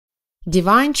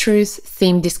Divine Truth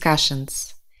Theme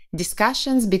Discussions.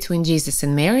 Discussions between Jesus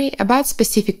and Mary about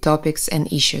specific topics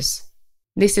and issues.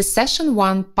 This is Session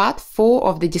 1, Part 4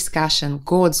 of the discussion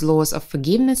God's Laws of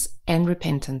Forgiveness and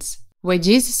Repentance, where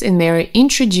Jesus and Mary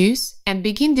introduce and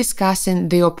begin discussing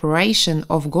the operation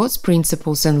of God's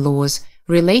principles and laws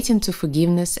relating to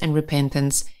forgiveness and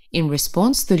repentance in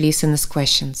response to listeners'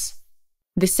 questions.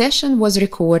 The session was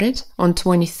recorded on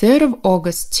 23rd of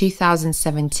August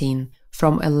 2017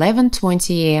 from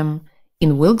 11:20 a.m.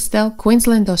 in Wilkesdale,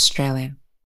 Queensland, Australia.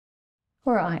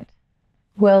 All right.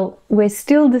 Well, we're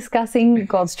still discussing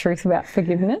God's truth about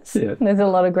forgiveness. Yeah. There's a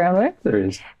lot of groundwork. There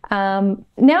is. Now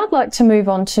I'd like to move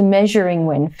on to measuring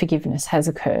when forgiveness has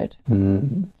occurred.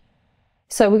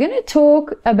 So we're going to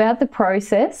talk about the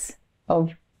process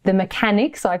of the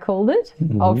mechanics, I called it,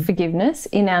 of forgiveness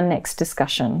in our next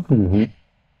discussion.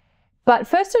 But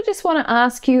first I just want to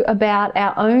ask you about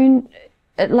our own,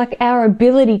 like our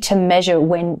ability to measure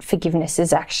when forgiveness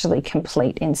is actually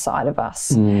complete inside of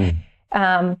us.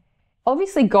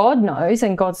 Obviously God knows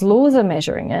and God's laws are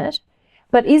measuring it,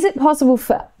 but is it possible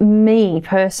for me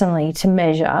personally to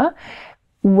measure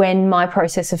when my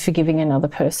process of forgiving another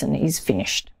person is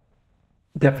finished?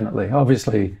 Definitely.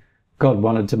 Obviously, God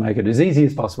wanted to make it as easy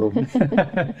as possible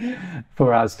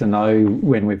for us to know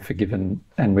when we've forgiven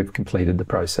and we've completed the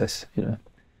process, you know.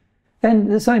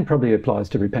 And the same probably applies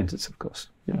to repentance, of course.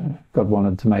 You know, God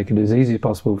wanted to make it as easy as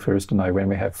possible for us to know when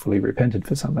we have fully repented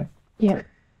for something. Yeah.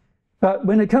 But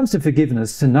when it comes to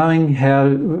forgiveness, to knowing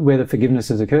whether forgiveness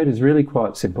has occurred is really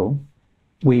quite simple.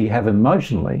 We have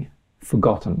emotionally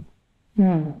forgotten.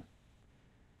 That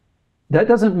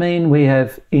doesn't mean we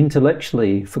have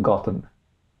intellectually forgotten.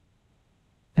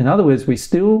 In other words, we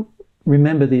still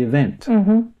remember the event.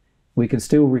 We can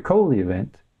still recall the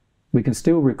event. We can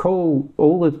still recall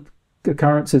all the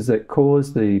occurrences that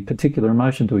cause the particular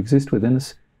emotion to exist within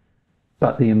us,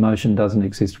 but the emotion doesn't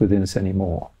exist within us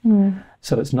anymore.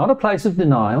 So it's not a place of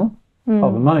denial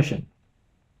of emotion.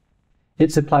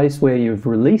 It's a place where you've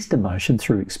released emotion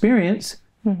through experience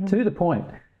to the point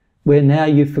where now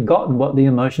you've forgotten what the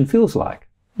emotion feels like.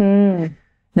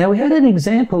 Now, we had an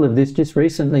example of this just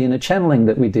recently in a channeling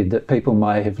that we did that people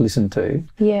may have listened to,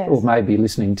 or may be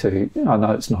listening to. I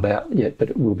know it's not out yet, but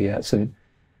it will be out soon.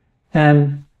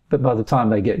 But by the time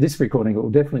they get this recording, it will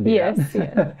definitely be out.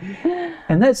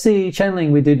 And that's the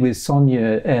channeling we did with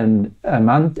Sonia and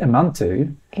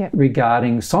Amantu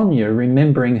regarding Sonia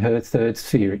remembering her third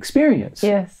sphere experience.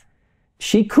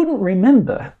 She couldn't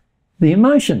remember the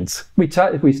emotions. We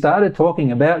started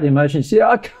talking about the emotions. She said,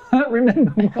 I can't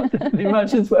remember what the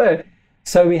emotions were.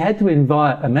 So we had to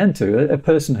invite Amantu, a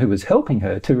person who was helping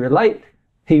her, to relate.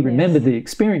 He remembered the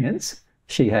experience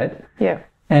she had,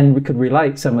 and we could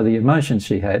relate some of the emotions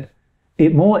she had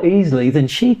it more easily than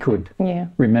she could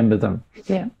remember them.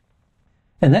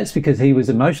 And that's because he was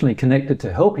emotionally connected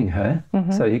to helping her,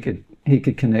 so he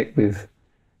could connect with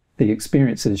the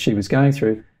experiences she was going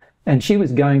through. And she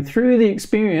was going through the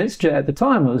experience at the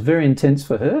time. It was very intense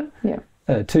for her.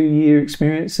 A 2-year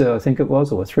experience, I think it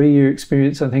was, or a 3-year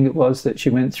experience, I think it was, that she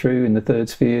went through in the third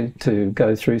sphere to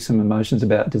go through some emotions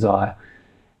about desire.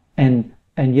 And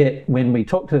yet, when we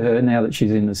talked to her, now that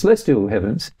she's in the celestial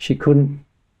heavens, she couldn't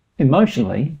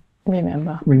emotionally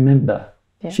remember.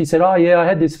 She said, oh yeah, I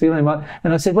had this feeling.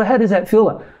 And I said, well, how does that feel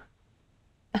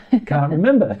like? Can't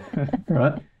remember,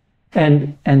 right?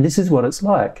 And this is what it's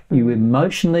like. You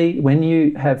emotionally, when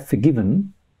you have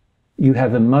forgiven, you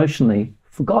have emotionally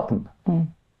forgotten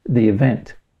the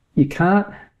event. You can't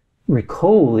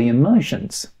recall the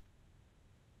emotions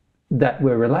that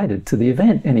were related to the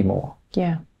event anymore.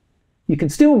 You can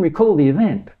still recall the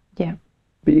event,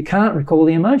 but you can't recall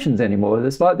the emotions anymore.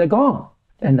 It's like they're gone,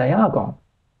 and they are gone.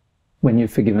 When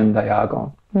you've forgiven, they are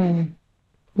gone.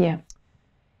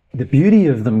 The beauty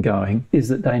of them going is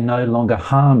that they no longer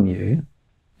harm you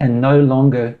and no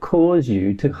longer cause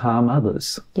you to harm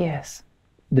others.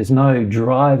 There's no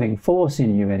driving force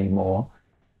in you anymore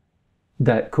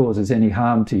that causes any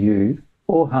harm to you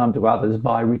or harm to others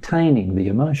by retaining the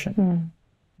emotion.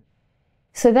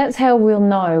 So that's how we'll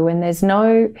know when there's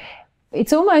no,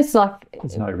 it's almost like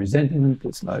there's no resentment,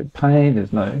 there's no pain,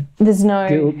 there's no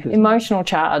guilt, emotional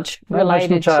charge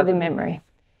related to the memory.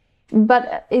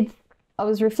 But I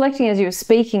was reflecting as you were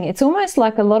speaking, it's almost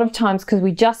like a lot of times, because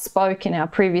we just spoke in our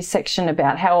previous section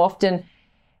about how often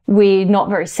we're not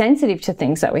very sensitive to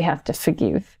things that we have to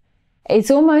forgive.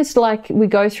 it's almost like we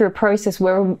go through a process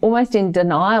where we're almost in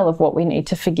denial of what we need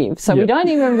to forgive. So we don't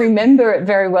even remember it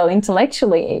very well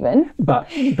intellectually even. But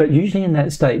usually in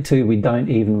that state too, we don't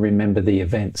even remember the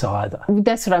events either.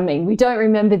 That's what I mean. We don't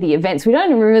remember the events. We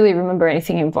don't really remember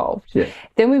anything involved. Yeah.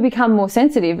 Then we become more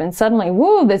sensitive and suddenly,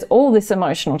 whoa, there's all this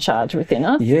emotional charge within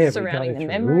us surrounding the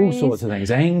memories. All sorts of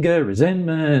things. Anger,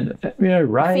 resentment,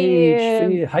 rage,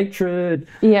 fear, hatred.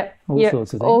 Yep. All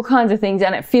sorts of things. All kinds of things.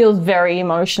 And it feels very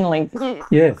emotionally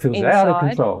it feels inside. out of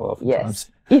control oftentimes.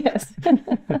 Yes.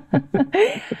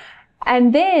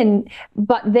 And then,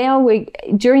 but now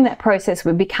during that process,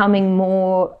 we're becoming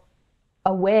more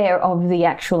aware of the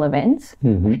actual events.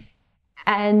 Mm-hmm.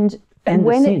 And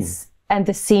when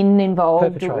the sin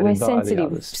involved, we're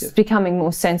sensitive, becoming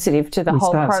more sensitive to the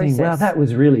whole process. Saying, well, that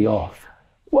was really off.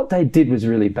 What they did was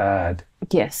really bad.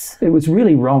 Yes. It was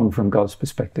really wrong from God's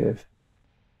perspective.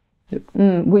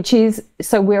 Which is,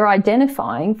 so we're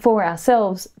identifying for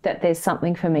ourselves that there's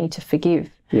something for me to forgive.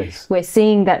 Yes. We're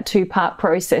seeing that two-part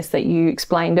process that you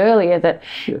explained earlier, that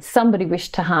somebody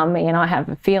wished to harm me and I have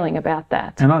a feeling about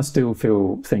that. And I still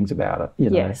feel things about it, you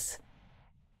know. Yes.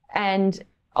 And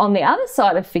on the other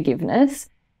side of forgiveness,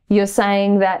 you're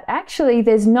saying that actually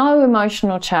there's no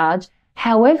emotional charge.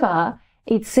 However,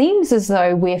 it seems as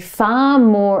though we're far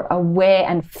more aware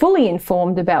and fully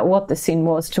informed about what the sin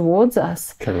was towards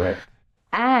us. Correct.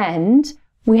 And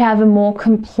we have a more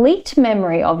complete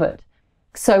memory of it.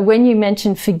 So when you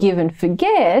mention forgive and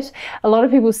forget, a lot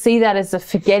of people see that as a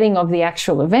forgetting of the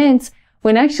actual events,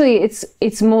 when actually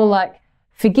it's more like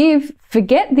forgive,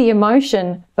 forget the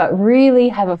emotion, but really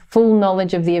have a full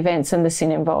knowledge of the events and the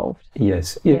sin involved.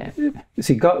 Yes. Yeah.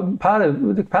 See, part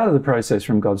of the process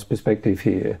from God's perspective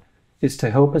here is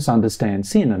to help us understand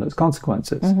sin and its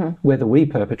consequences, whether we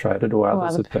perpetrated or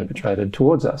others have perpetrated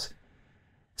towards us.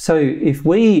 So if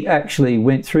we actually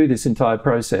went through this entire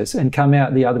process and come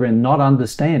out the other end not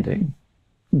understanding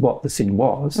what the sin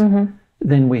was,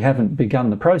 then we haven't begun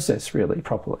the process really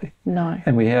properly. No.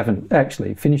 And we haven't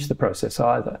actually finished the process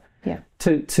either. Yeah.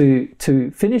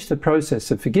 To finish the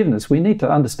process of forgiveness, we need to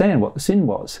understand what the sin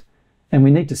was. And we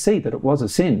need to see that it was a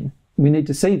sin. We need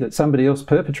to see that somebody else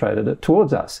perpetrated it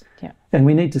towards us. Yeah. And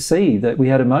we need to see that we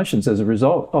had emotions as a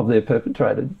result of their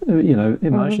perpetrated,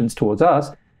 emotions towards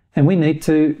us. And we need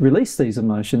to release these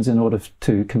emotions in order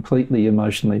to completely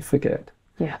emotionally forget.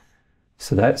 Yeah.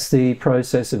 So that's the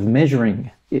process of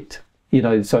measuring it.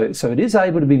 So it is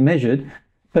able to be measured,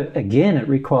 but again, it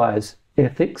requires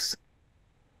ethics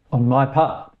on my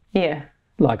part. Yeah.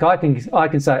 Like I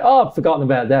can say, oh, I've forgotten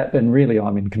about that, and really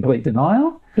I'm in complete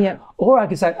denial. Yeah. Or I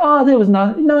can say, oh, there was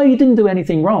no, you didn't do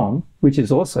anything wrong, which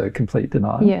is also complete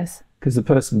denial. Yes. Because the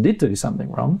person did do something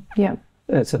wrong. Yeah.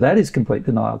 So that is complete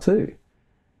denial too.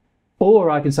 Or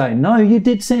I can say, no, you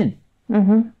did sin.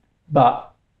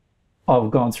 But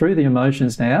I've gone through the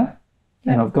emotions now,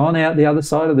 and I've gone out the other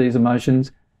side of these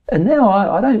emotions, and now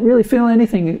I don't really feel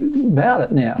anything about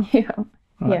it now. Yeah.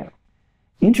 Right? Yeah.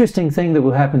 Interesting thing that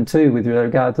will happen too with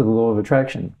regard to the law of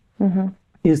attraction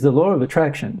is the law of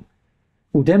attraction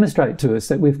will demonstrate to us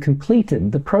that we've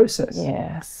completed the process.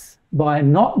 Yes. By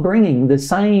not bringing the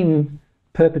same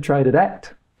perpetrated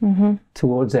act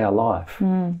towards our life.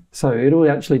 So it'll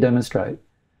actually demonstrate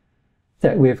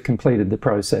that we've completed the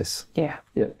process. Yeah.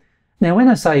 Yeah. Now, when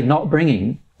I say not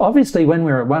bringing, obviously when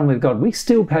we're at one with God, we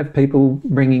still have people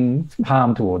bringing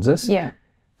harm towards us. Yeah.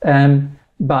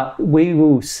 But we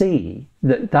will see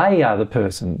that they are the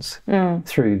persons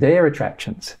through their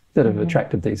attractions that have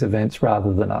attracted these events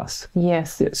rather than us.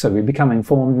 Yes. Yeah, so we become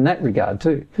informed in that regard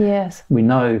too. Yes. We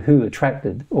know who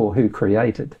attracted or who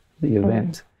created the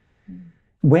event.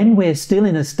 When we're still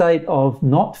in a state of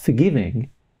not forgiving,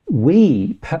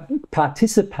 we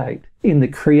participate in the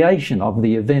creation of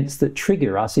the events that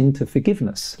trigger us into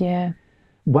forgiveness. Yeah.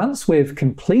 Once we've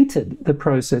completed the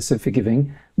process of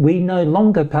forgiving, we no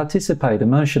longer participate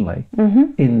emotionally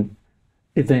in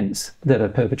events that are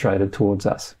perpetrated towards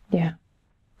us. Yeah.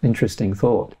 Interesting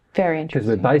thought. Very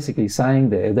interesting. Because we're basically saying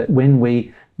there that when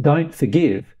we don't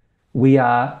forgive, we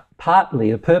are partly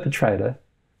a perpetrator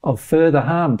of further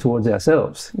harm towards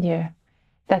ourselves. Yeah.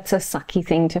 That's a sucky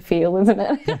thing to feel, isn't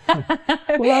it?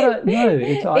 Well, I don't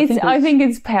know. I think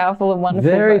it's powerful and wonderful.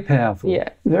 Very powerful. Yeah.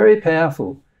 Very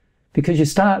powerful. Because you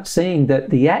start seeing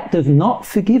that the act of not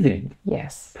forgiving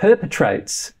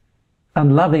perpetrates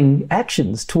unloving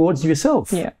actions towards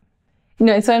yourself. Yeah.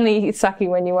 It's only sucky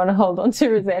when you want to hold on to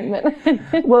resentment.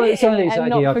 Well, it's only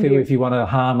sucky, I feel, if you want to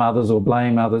harm others or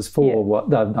blame others for what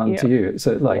they've done to you.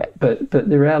 So, but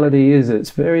the reality is it's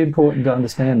very important to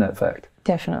understand that fact.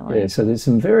 Definitely. Yeah, so there's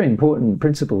some very important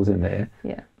principles in there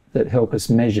that help us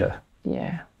measure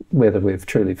Yeah. whether we've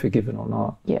truly forgiven or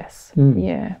not. Yes.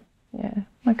 Yeah. Yeah.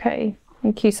 Okay.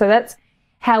 Thank you. So that's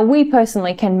how we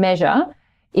personally can measure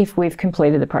if we've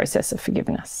completed the process of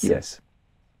forgiveness. Yes.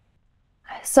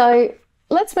 So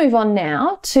let's move on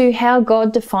now to how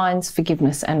God defines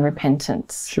forgiveness and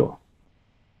repentance. Sure.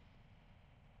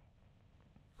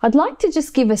 I'd like to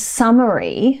just give a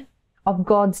summary of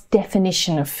God's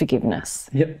definition of forgiveness.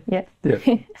 Yep. Yeah.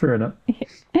 Yeah. Fair enough.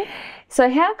 So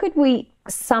how could we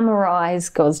summarise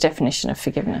God's definition of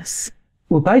forgiveness?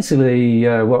 Well, basically,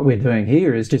 what we're doing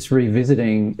here is just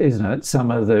revisiting, isn't it, some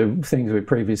of the things we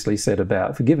previously said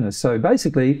about forgiveness. So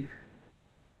basically,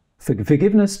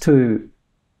 forgiveness to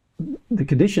the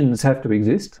conditions have to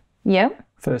exist. Yep.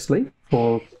 Firstly,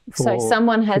 for So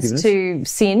someone has to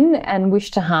sin and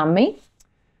wish to harm me.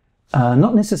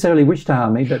 not necessarily wish to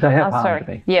harm me, but they have harmed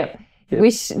me. Yep.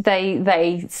 Wish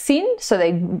they sin, so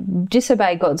they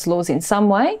disobey God's laws in some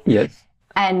way. Yes.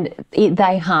 And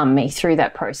they harm me through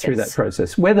that process. Through that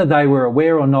process. Whether they were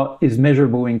aware or not is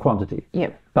measurable in quantity.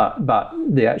 Yep. But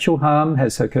the actual harm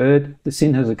has occurred, the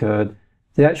sin has occurred,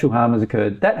 the actual harm has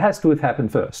occurred. That has to have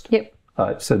happened first. Yep.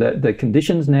 So that the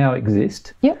conditions now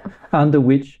exist Yep. under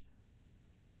which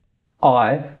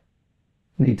I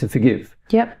need to forgive.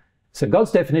 Yep. So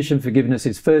God's definition of forgiveness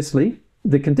is, firstly,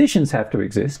 the conditions have to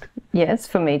exist Yes,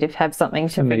 for me to have something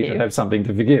to for me forgive. to have something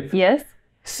to forgive. Yes.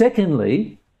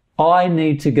 Secondly, I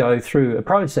need to go through a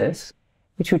process,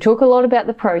 Which we'll talk a lot about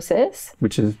the process.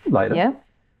 which is later, Yeah.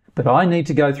 but I need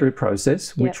to go through a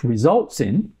process which results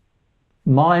in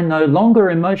my no longer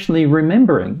emotionally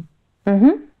remembering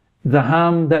the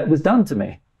harm that was done to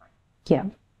me. Yeah.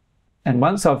 And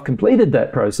once I've completed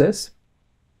that process,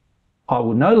 I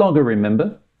will no longer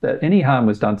remember that any harm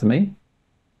was done to me,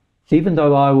 even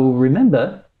though I will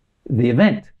remember the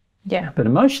event. Yeah. But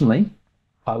emotionally,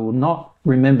 I will not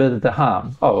remember the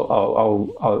harm.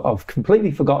 I've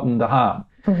completely forgotten the harm.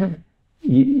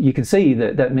 You can see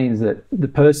that that means that the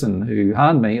person who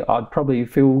harmed me, I'd probably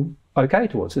feel okay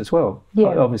towards as well,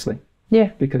 obviously.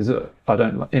 Yeah. Because I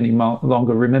don't any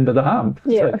longer remember the harm.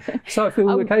 Yeah. So I feel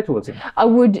okay towards him. I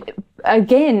would,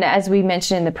 again, as we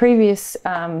mentioned in the previous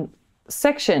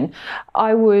section,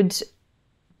 I would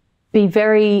be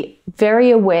very,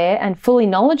 very aware and fully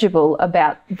knowledgeable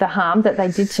about the harm that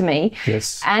they did to me.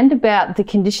 Yes. And about the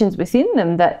conditions within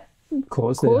them that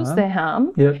Caused their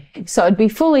harm. Yeah. So I'd be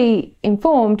fully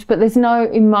informed, but there's no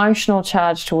emotional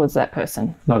charge towards that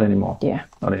person. Not anymore. Yeah.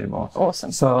 Not anymore.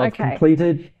 Awesome. So I've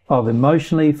I've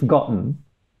emotionally forgotten,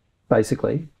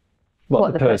 basically,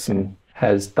 what the person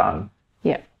has done.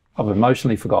 Yeah. I've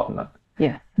emotionally forgotten it.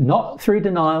 Yeah. Not through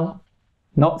denial,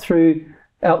 not through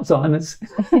Alzheimer's,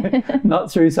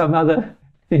 not through some other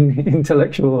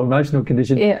intellectual or emotional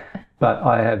condition, but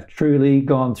I have truly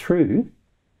gone through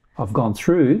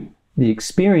the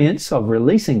experience of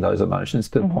releasing those emotions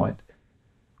to the point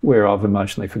where I've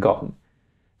emotionally forgotten.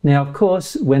 Now, of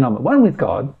course, when I'm at one with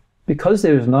God, because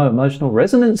there is no emotional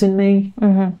resonance in me,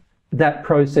 that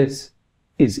process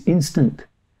is instant.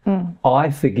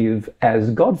 I forgive as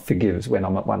God forgives when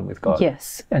I'm at one with God.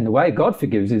 Yes. And the way God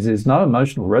forgives is there's no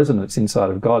emotional resonance inside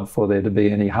of God for there to be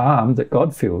any harm that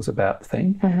God feels about the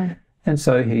thing. And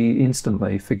so he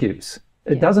instantly forgives.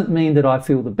 It doesn't mean that I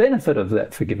feel the benefit of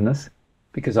that forgiveness,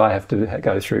 because I have to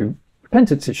go through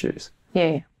repentance issues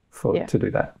to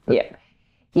do that. But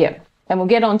Yeah. And we'll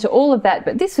get on to all of that,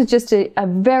 but this was just a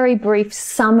very brief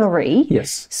summary.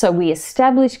 Yes. So we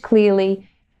established clearly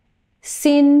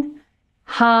sin,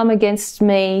 harm against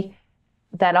me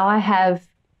that I have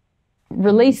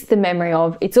released the memory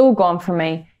of. It's all gone from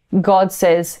me. God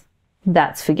says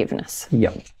that's forgiveness.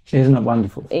 Yep. Isn't it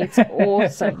wonderful? It's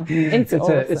awesome. It's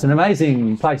awesome. It's an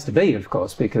amazing place to be, of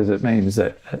course, because it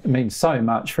means so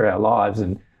much for our lives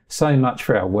and so much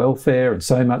for our welfare and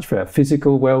so much for our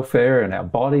physical welfare and our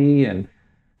body, and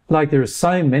like there are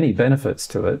so many benefits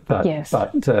to it, but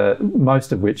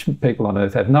most of which people on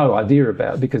earth have no idea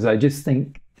about, because they just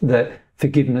think that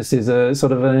forgiveness is a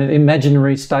sort of an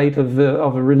imaginary state of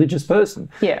a religious person.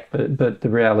 Yeah. But the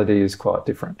reality is quite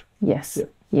different. Yes.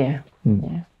 Yeah.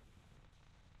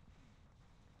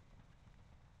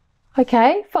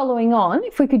 Okay, following on,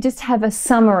 if we could just have a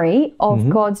summary of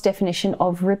God's definition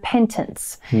of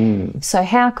repentance. So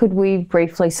how could we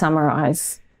briefly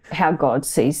summarise how God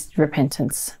sees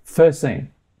repentance? First thing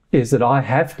is that I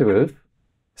have to have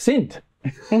sinned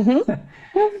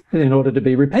in order to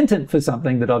be repentant for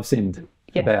something that I've sinned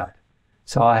about.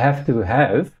 So I have to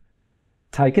have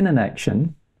taken an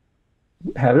action,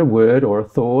 had a word or a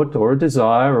thought or a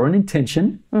desire or an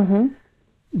intention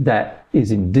that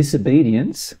is in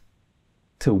disobedience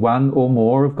to one or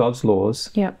more of God's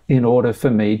laws in order for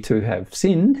me to have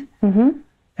sinned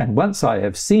And once I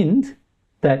have sinned,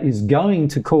 that is going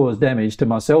to cause damage to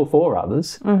myself or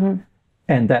others.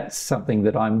 And that's something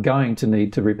that I'm going to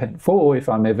need to repent for if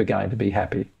I'm ever going to be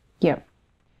happy. Yep.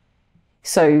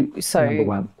 So Number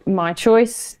one. My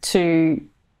choice to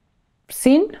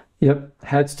sin. Yep,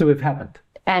 has to have happened.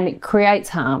 And it creates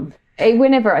harm.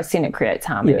 Whenever I sin, it creates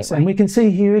harm. Yes, anyway. and we can see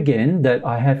here again that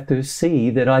I have to see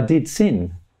that I did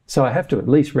sin. So I have to at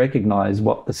least recognise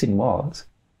what the sin was.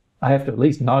 I have to at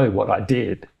least know what I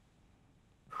did.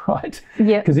 Right?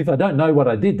 Yeah. Because if I don't know what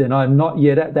I did, then I'm not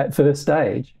yet at that first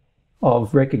stage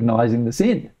of recognising the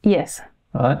sin. Yes.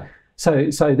 Right?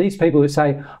 So these people who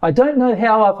say, I don't know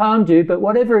how I've harmed you, but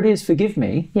whatever it is, forgive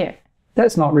me. Yeah.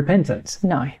 That's not repentance.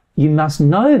 No. You must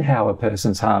know how a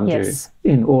person's harmed Yes.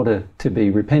 you in order to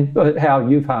be how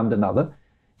you've harmed another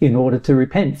in order to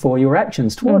repent for your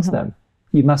actions towards them.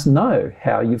 You must know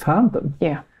how you've harmed them.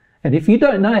 Yeah. And if you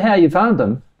don't know how you've harmed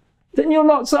them, then you're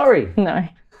not sorry. No.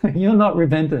 You're not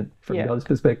repentant from Yeah. God's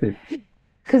perspective.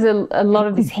 Because a lot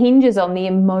of this hinges on the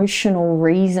emotional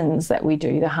reasons that we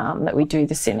do the harm, that we do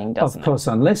the sinning, doesn't Of course,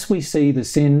 unless we see the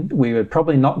sin, we are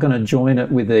probably not going to join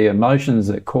it with the emotions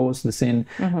that cause the sin.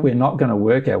 We're not going to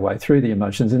work our way through the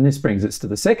emotions. And this brings us to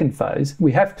the second phase.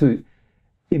 We have to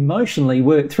emotionally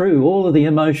work through all of the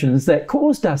emotions that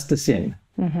caused us to sin,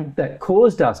 that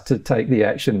caused us to take the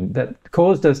action, that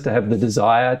caused us to have the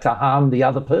desire to harm the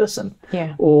other person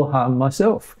Yeah. or harm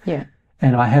myself. Yeah.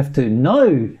 And I have to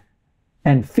know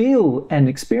and feel and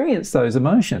experience those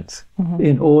emotions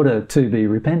in order to be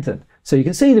repentant. So you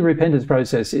can see the repentance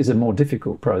process is a more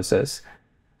difficult process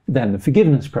than the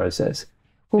forgiveness process,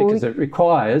 because it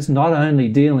requires not only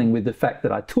dealing with the fact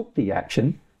that I took the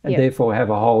action and therefore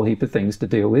have a whole heap of things to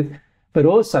deal with, but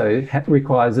also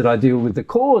requires that I deal with the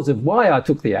cause of why I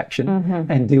took the action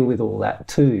and deal with all that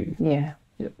too. Yeah.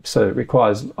 Yep. So it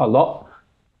requires a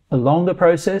longer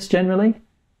process generally,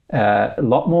 a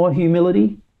lot more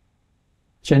humility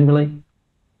generally,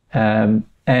 and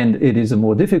it is a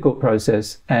more difficult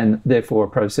process, and therefore a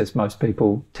process most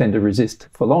people tend to resist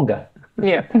for longer.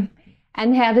 Yeah.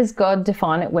 And how does God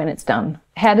define it when it's done?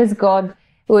 How does God,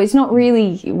 well, it's not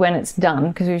really when it's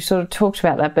done, because we've sort of talked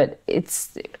about that, but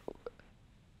it's,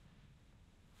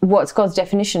 what's God's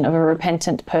definition of a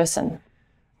repentant person?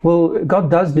 Well,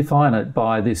 God does define it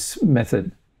by this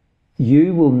method.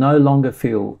 You will no longer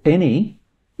feel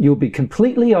you'll be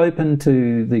completely open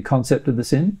to the concept of the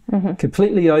sin,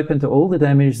 completely open to all the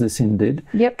damage the sin did,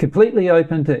 completely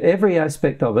open to every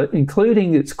aspect of it,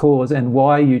 including its cause and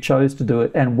why you chose to do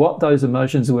it and what those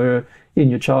emotions were in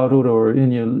your childhood or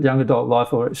in your young adult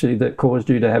life, or actually that caused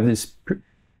you to have this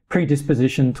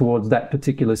predisposition towards that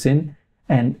particular sin.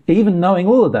 And even knowing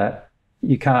all of that,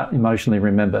 you can't emotionally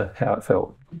remember how it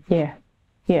felt. Yeah.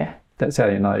 Yeah. That's how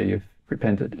you know you've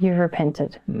repented. You've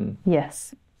repented.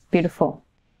 Yes. Beautiful.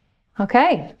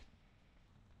 Okay.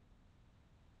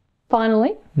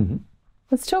 Finally,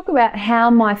 let's talk about how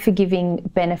my forgiving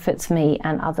benefits me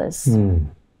and others.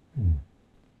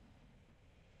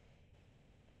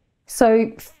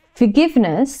 So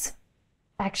forgiveness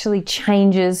actually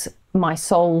changes my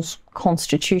soul's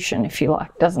constitution, if you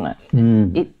like, doesn't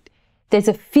it? There's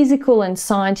a physical and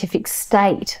scientific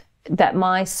state that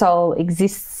my soul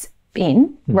exists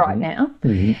in right now.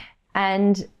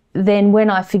 And then when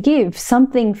I forgive,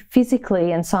 something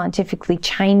physically and scientifically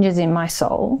changes in my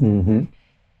soul.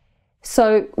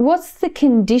 So what's the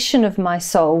condition of my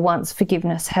soul once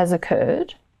forgiveness has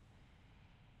occurred?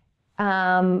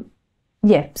 So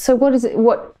what is it?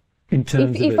 What in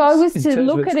terms if of I was in to terms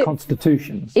look of its at it?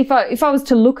 constitutions. If I was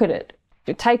to look at it,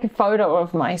 to take a photo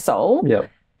of my soul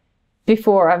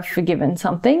before I've forgiven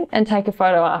something and take a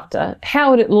photo after, how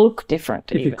would it look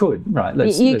different? If you could, right?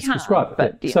 Let's can't, describe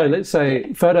it. but, So let's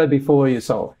say photo before your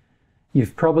soul.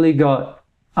 You've probably got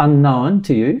unknown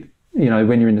to you. You know,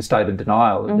 when you're in the state of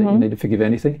denial that you need to forgive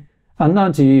anything.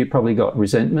 Unknown to you, you've probably got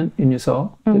resentment in your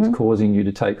soul that's causing you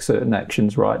to take certain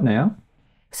actions right now.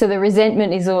 So the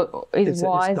resentment is why is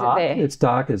it dark. there? It's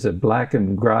dark. It's a black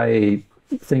and grey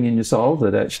thing in your soul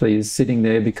that actually is sitting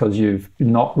there because you've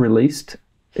not released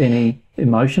any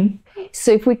emotion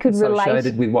So if we could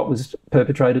associated with what was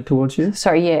perpetrated towards you.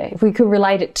 if we could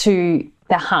relate it to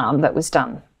the harm that was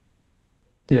done.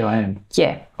 Yeah, I am.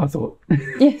 Yeah. I thought.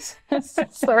 Yes.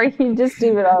 Sorry, you just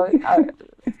did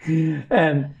it.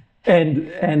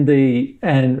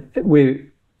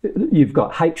 You've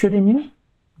got hatred in you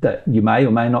that you may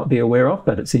or may not be aware of,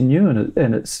 but it's in you,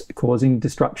 and it's causing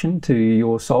destruction to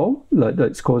your soul.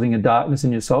 It's causing a darkness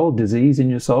in your soul, disease in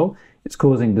your soul. It's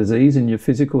causing disease in your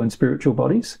physical and spiritual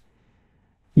bodies.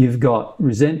 You've got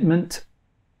resentment.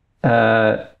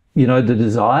 The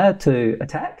desire to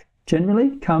attack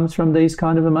generally comes from these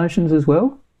kind of emotions as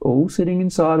well. all sitting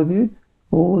inside of you.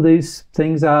 All of these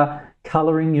things are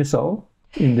colouring your soul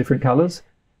in different colours.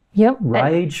 Yep.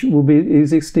 Rage will be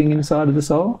existing inside of the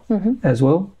soul as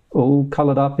well, all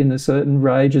coloured up in a certain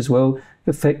rage as well,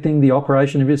 affecting the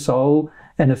operation of your soul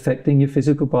and affecting your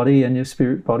physical body and your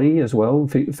spirit body as well,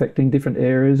 affecting different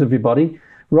areas of your body,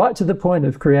 right to the point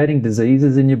of creating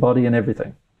diseases in your body and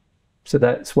everything. So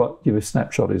that's what your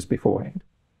snapshot is beforehand.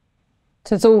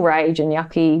 So it's all rage and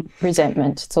yucky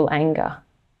resentment. It's all anger.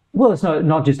 Well, it's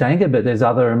not just anger, but there's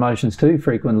other emotions too,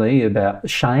 frequently, about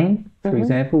shame, for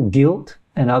example, guilt,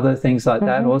 and other things like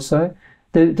that also.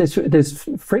 There's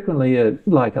frequently a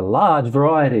large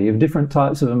variety of different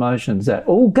types of emotions that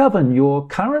all govern your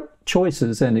current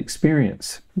choices and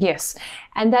experience. Yes.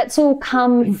 And that's all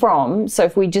come from, so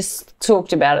if we just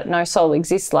talked about it, no soul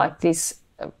exists like this,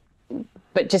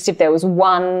 but just if there was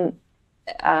one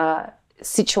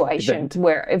situation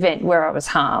where I was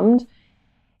harmed,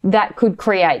 that could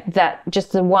create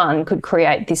just the one could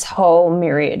create this whole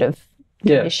myriad of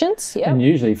conditions. Yeah. And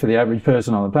usually for the average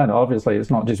person on the planet, obviously it's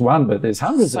not just one, but there's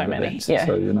hundreds of events. Yeah.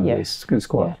 So, there's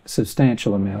quite a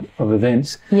substantial amount of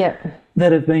events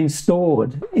that have been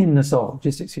stored in the soul.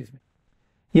 Excuse me.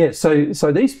 Yeah,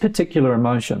 so these particular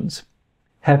emotions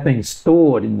have been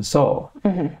stored in the soul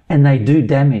and they do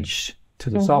damage to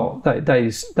the soul.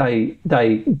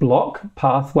 They block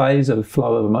pathways of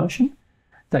flow of emotion.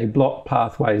 They block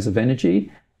pathways of energy.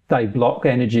 They block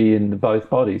energy in both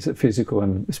bodies, the physical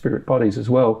and spirit bodies as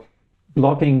well.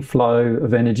 Blocking flow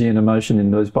of energy and emotion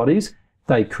in those bodies,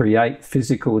 they create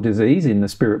physical disease in the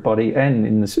spirit body and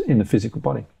in the physical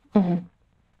body.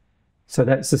 So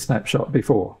that's the snapshot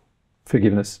before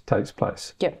forgiveness takes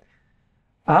place. Yep.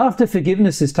 After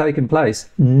forgiveness has taken place,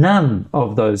 none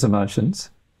of those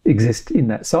emotions exist in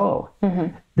that soul.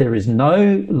 There is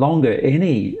no longer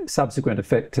any subsequent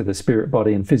effect to the spirit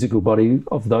body and physical body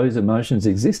of those emotions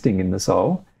existing in the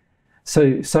soul.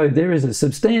 So there is a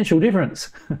substantial difference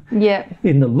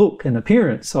in the look and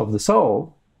appearance of the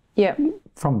soul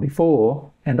from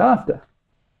before and after.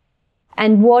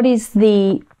 And what is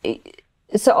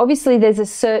so obviously there's a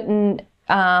certain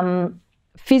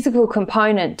physical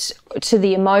component to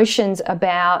the emotions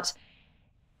about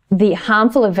the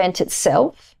harmful event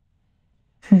itself,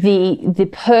 the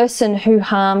person who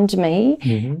harmed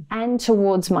me, and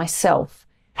towards myself.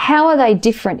 How are they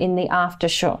different in the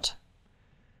aftershot?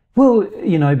 Well,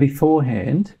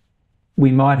 beforehand,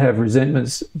 we might have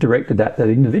resentments directed at that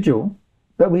individual,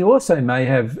 but we also may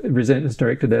have resentments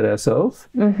directed at ourselves.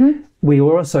 We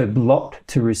are also blocked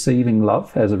to receiving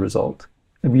love as a result.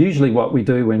 And usually what we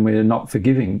do when we're not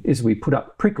forgiving is we put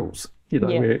up prickles.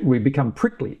 We become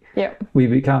prickly. We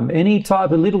become any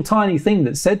type of little tiny thing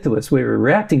that's said to us we're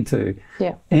reacting to.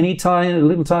 Any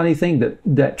little tiny thing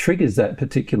that triggers that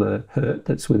particular hurt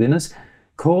that's within us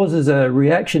causes a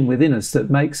reaction within us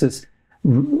that makes us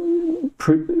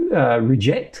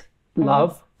reject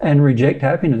love and reject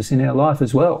happiness in our life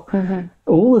as well.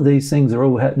 All of these things are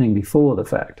all happening before the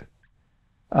fact.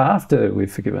 After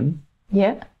we've forgiven,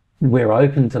 we're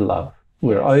open to love.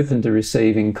 We're open to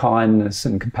receiving kindness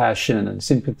and compassion and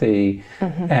sympathy,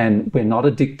 and we're not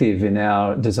addictive in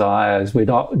our desires. We're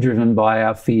not driven by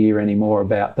our fear anymore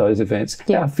about those events.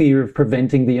 Our fear of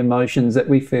preventing the emotions that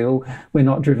we feel, we're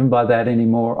not driven by that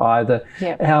anymore either.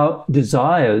 Our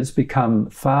desires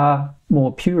become far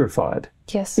more purified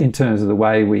in terms of the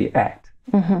way we act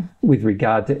with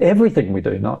regard to everything we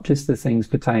do, not just the things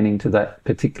pertaining to that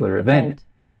particular event,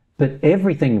 but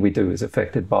everything we do is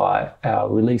affected by our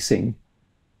releasing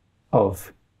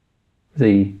of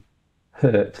the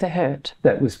hurt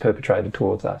that was perpetrated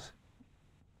towards us.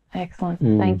 Excellent.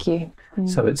 Thank you.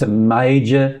 So it's a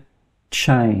major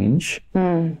change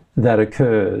that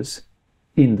occurs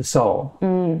in the soul,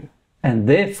 and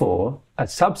therefore a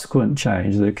subsequent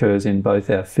change that occurs in both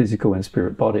our physical and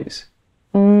spirit bodies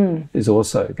is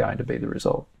also going to be the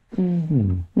result.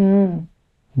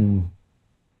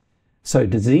 So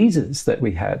diseases that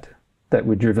we had that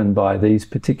were driven by these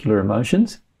particular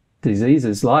emotions,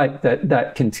 diseases like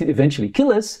that can eventually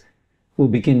kill us, will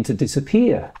begin to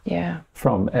disappear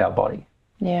from our body,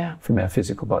 from our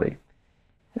physical body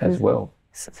as well.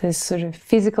 So there's sort of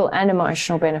physical and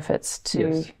emotional benefits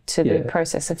to the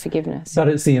process of forgiveness. But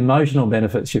it's the emotional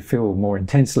benefits you feel more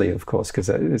intensely, of course,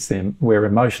 because we're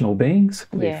emotional beings.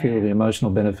 We feel the emotional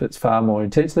benefits far more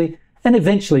intensely. And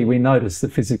eventually we notice the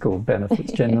physical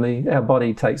benefits generally. Our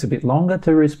body takes a bit longer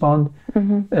to respond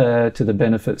to the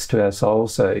benefits to our soul.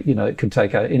 So, it could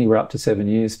take anywhere up to 7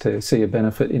 years to see a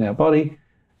benefit in our body.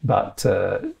 But,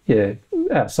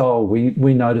 our soul,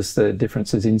 we notice the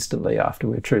differences instantly after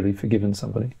we've truly forgiven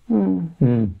somebody.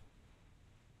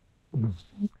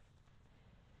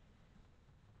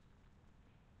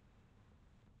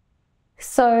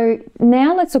 So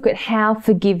now let's look at how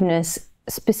forgiveness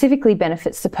specifically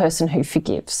benefits the person who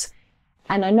forgives.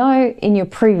 And I know in your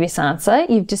previous answer,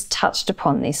 you've just touched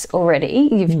upon this already.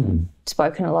 You've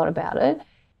spoken a lot about it.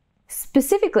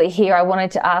 Specifically here, I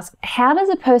wanted to ask, how does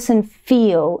a person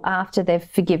feel after they've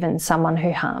forgiven someone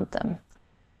who harmed them?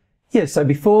 Yeah, so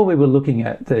before we were looking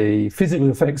at the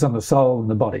physical effects on the soul and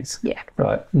the bodies. Yeah.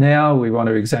 Right. Now we want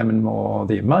to examine more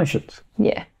the emotions.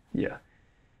 Yeah. Yeah.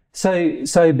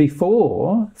 So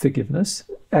before forgiveness,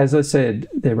 as I said,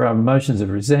 there are emotions of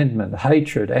resentment,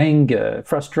 hatred, anger,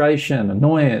 frustration,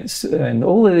 annoyance, and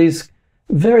all of these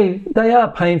they are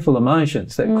painful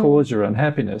emotions that cause your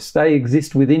unhappiness. They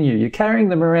exist within you. You're carrying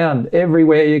them around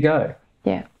everywhere you go.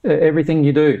 Yeah. Everything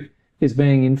you do is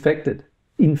being infected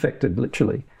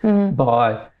literally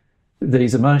by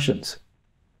these emotions.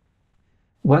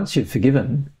 Once you've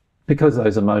forgiven, because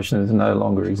those emotions no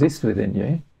longer exist within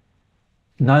you,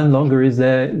 no longer is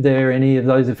there any of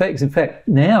those effects. In fact,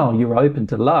 now you're open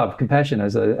to love, compassion,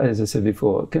 as I said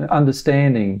before,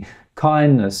 understanding,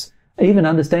 kindness, even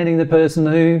understanding the person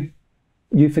who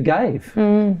you forgave.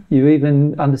 You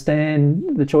even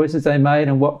understand the choices they made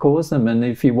and what caused them, and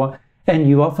if you want, and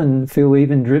you often feel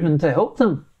even driven to help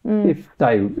them if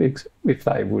they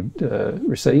would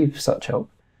receive such help.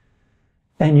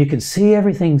 And you can see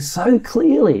everything so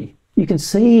clearly. You can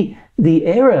see the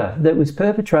error that was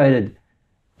perpetrated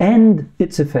and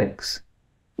its effects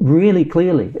really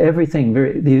clearly. Everything,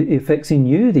 the effects in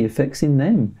you, the effects in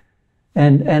them.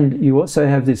 And you also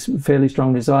have this fairly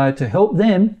strong desire to help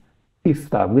them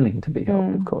if they're willing to be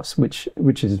helped, of course, which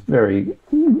is very,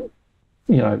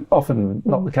 often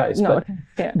not the case.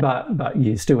 But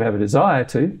you still have a desire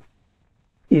to.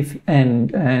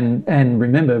 And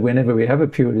remember, whenever we have a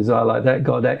pure desire like that,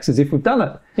 God acts as if we've done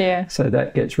it. Yeah. So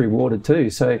that gets rewarded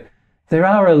too. So there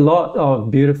are a lot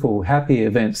of beautiful, happy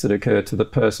events that occur to the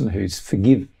person who's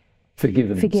forgiven.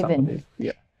 Somebody.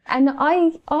 Yeah. And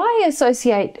I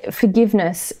associate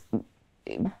forgiveness,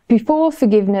 before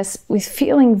forgiveness, with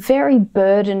feeling very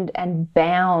burdened and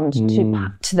bound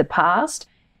to the past.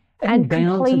 And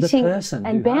bound to the person.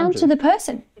 And bound to the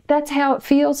person. That's how it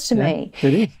feels to me.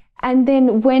 It is. And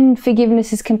then when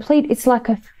forgiveness is complete, it's like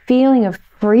a feeling of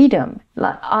freedom.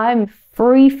 Like I'm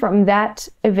free from that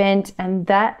event and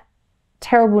that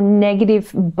terrible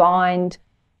negative bind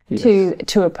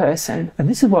to a person. And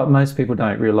this is what most people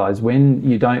don't realise. When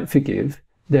you don't forgive,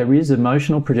 there is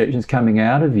emotional projections coming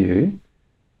out of you,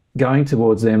 going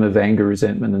towards them of anger,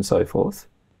 resentment and so forth.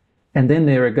 And then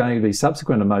there are going to be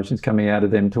subsequent emotions coming out of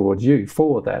them towards you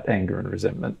for that anger and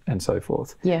resentment and so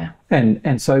forth. Yeah.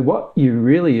 And so what you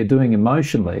really are doing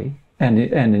emotionally and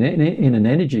in an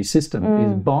energy system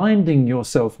is binding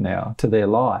yourself now to their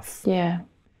life. Yeah.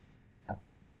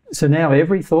 So now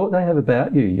every thought they have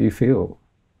about you, you feel.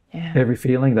 Yeah. Every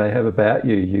feeling they have about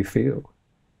you, you feel.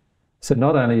 So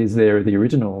not only is there the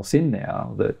original sin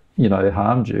now that,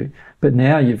 harmed you, but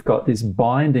now you've got this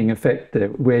binding effect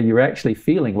where you're actually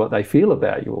feeling what they feel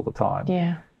about you all the time.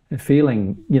 Yeah. And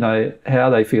feeling, how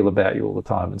they feel about you all the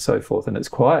time and so forth. And it's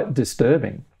quite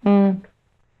disturbing. And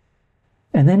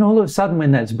then all of a sudden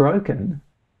when that's broken,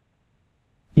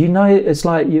 it's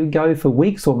like you go for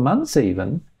weeks or months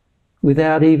even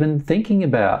without even thinking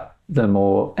about them,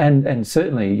 and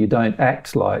certainly you don't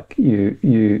act like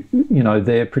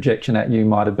their projection at you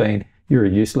might have been you're a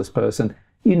useless person.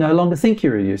 You no longer think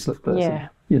you're a useless person.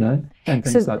 Yeah. And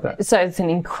things like that. So it's an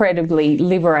incredibly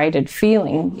liberated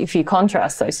feeling if you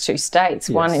contrast those two states.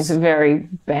 Yes. One is very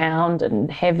bound and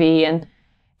heavy, and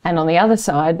on the other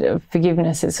side of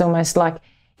forgiveness, it's almost like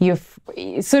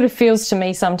it sort of feels to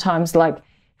me sometimes like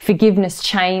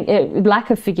lack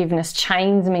of forgiveness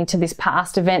chains me to this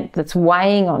past event that's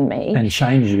weighing on me. And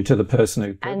chains you to the person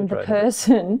who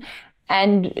perpetrated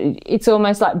and it's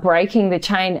almost like breaking the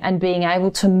chain and being able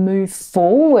to move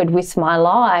forward with my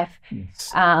life.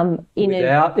 Yes.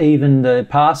 Without even the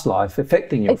past life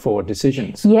affecting your forward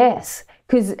decisions. Yes,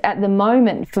 because at the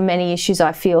moment, for many issues,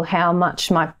 I feel how much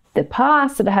the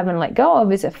past that I haven't let go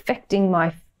of is affecting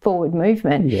my forward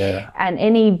movement. Yeah. And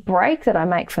any break that I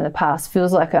make from the past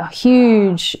feels like a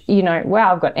huge,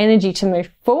 wow, I've got energy to move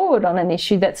forward on an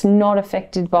issue that's not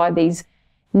affected by these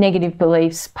negative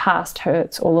beliefs, past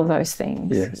hurts, all of those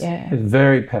things. Yes. Yeah. A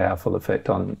very powerful effect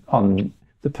on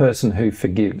the person who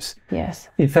forgives. Yes.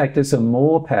 In fact, it's a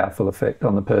more powerful effect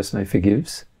on the person who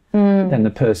forgives than the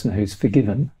person who's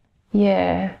forgiven.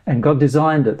 Yeah. And God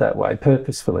designed it that way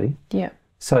purposefully. Yeah.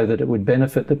 So that it would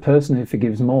benefit the person who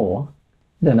forgives more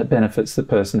than it benefits the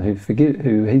person who is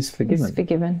forgiven. It's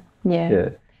forgiven. Yeah. Yeah.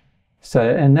 So,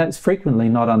 and that's frequently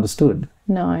not understood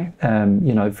No.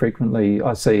 You know, frequently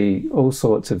I see all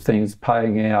sorts of things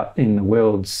playing out in the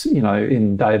world's, you know,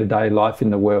 in day-to-day life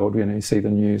in the world, you know, you see the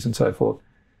news and so forth,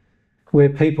 where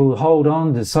people hold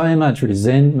on to so much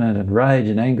resentment and rage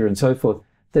and anger and so forth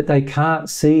that they can't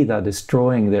see they're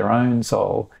destroying their own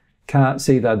soul, can't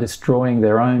see they're destroying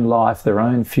their own life, their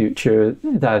own future.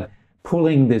 They're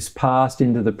pulling this past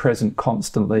into the present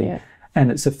constantly. Yeah. And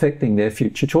it's affecting their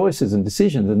future choices and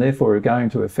decisions, and therefore are going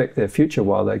to affect their future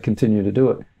while they continue to do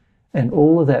it. And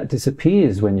all of that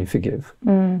disappears when you forgive.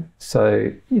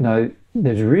 So, you know,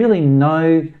 there's really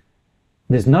no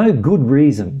good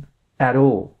reason at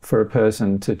all for a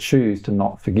person to choose to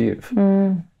not forgive.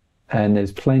 And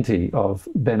there's plenty of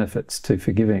benefits to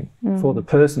forgiving for the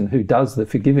person who does the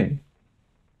forgiving.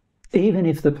 Even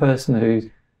if the person who's,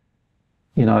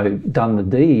 you know, done the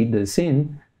deed, the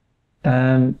sin,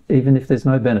 even if there's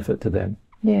no benefit to them.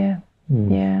 Yeah,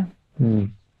 yeah.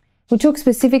 We'll talk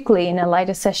specifically in a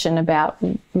later session about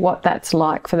what that's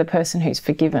like for the person who's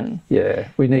forgiven. Yeah,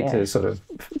 we need to sort of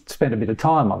spend a bit of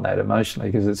time on that emotionally,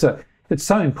 because it's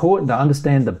so important to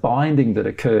understand the binding that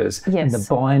occurs and the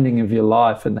binding of your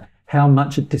life and how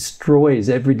much it destroys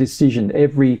every decision,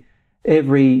 every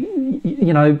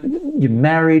you know, your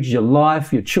marriage, your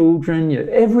life, your children,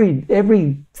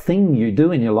 everything you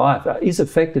do in your life is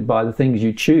affected by the things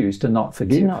you choose to not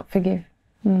forgive. To not forgive.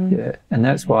 Yeah, and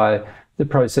that's why the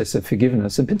process of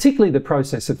forgiveness, and particularly the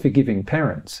process of forgiving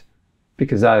parents,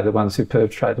 because they're the ones who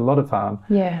perpetrate a lot of harm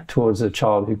towards a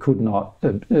child who could not,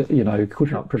 you know,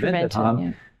 could not prevent that harm.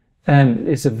 Yeah. And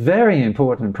it's a very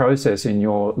important process in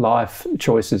your life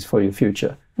choices for your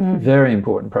future. Very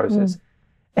important process.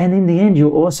 And in the end,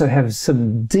 you'll also have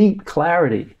some deep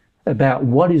clarity about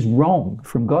what is wrong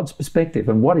from God's perspective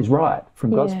and what is right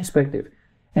from God's perspective.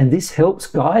 And this helps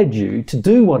guide you to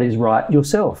do what is right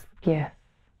yourself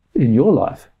in your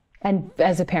life. And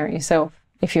as a parent yourself,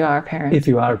 if you are a parent. If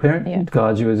you are a parent, it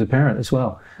guides you as a parent as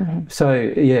well. So,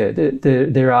 yeah,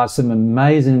 there are some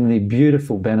amazingly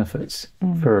beautiful benefits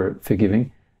for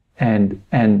forgiving. And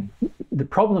the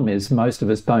problem is most of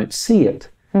us don't see it.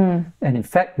 And in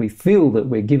fact, we feel that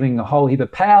we're giving a whole heap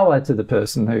of power to the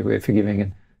person who we're forgiving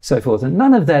and so forth. And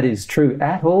none of that is true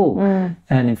at all.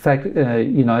 And in fact,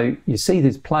 you know, you see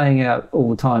this playing out all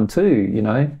the time too, you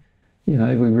know. We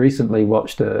recently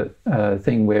watched a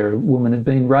thing where a woman had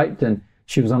been raped, and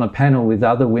she was on a panel with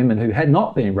other women who had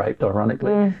not been raped,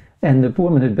 ironically. And the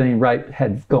woman who'd been raped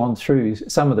had gone through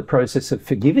some of the process of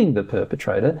forgiving the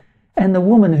perpetrator. And the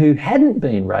woman who hadn't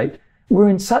been raped were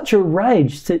in such a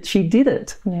rage that she did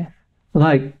it.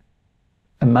 Like,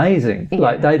 amazing.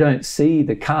 Like, they don't see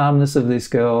the calmness of this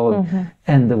girl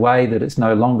and the way that it's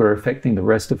no longer affecting the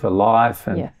rest of her life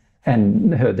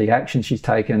and the action she's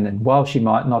taken. And while she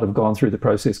might not have gone through the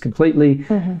process completely,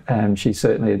 she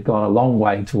certainly had gone a long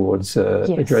way towards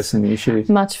addressing the issue.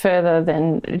 Much further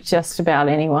than just about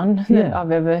anyone that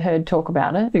I've ever heard talk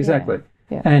about it. Exactly.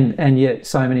 And yet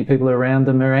so many people around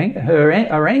them are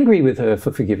angry with her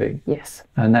for forgiving.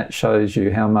 And that shows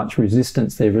you how much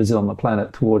resistance there is on the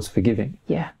planet towards forgiving.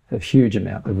 A huge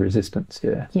amount of resistance.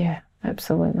 Yeah,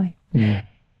 absolutely.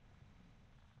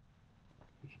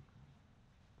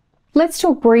 Let's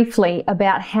talk briefly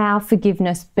about how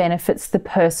forgiveness benefits the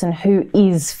person who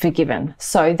is forgiven.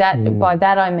 So that by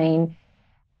that I mean,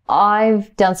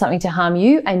 I've done something to harm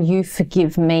you and you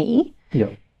forgive me.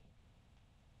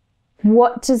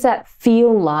 What does that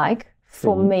feel like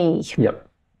for me?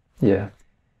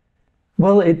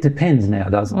 Well, it depends now,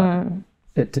 doesn't it?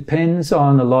 It depends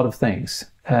on a lot of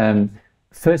things.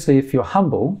 Firstly, if you're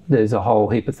humble, there's a whole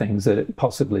heap of things that it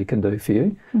possibly can do for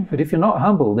you. But if you're not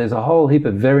humble, there's a whole heap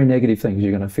of very negative things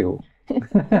you're going to feel.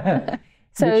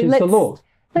 So which is the law.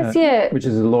 Which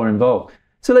is the law involved.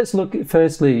 So let's look at,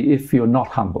 firstly, if you're not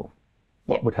humble,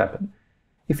 what would happen?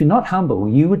 If you're not humble,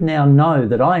 you would now know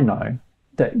that I know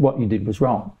that what you did was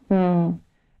wrong.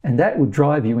 And that would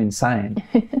drive you insane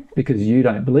because you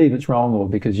don't believe it's wrong, or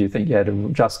because you think you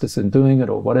had justice in doing it,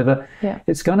 or whatever.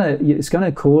 It's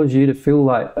gonna cause you to feel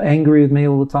like angry with me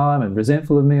all the time and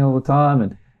resentful of me all the time,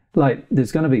 and like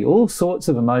there's going to be all sorts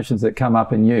of emotions that come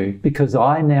up in you because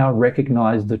I now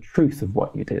recognize the truth of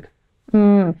what you did.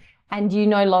 And you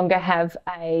no longer have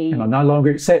And I no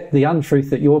longer accept the untruth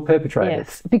that you're perpetrating.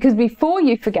 Because before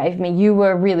you forgave me, you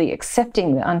were really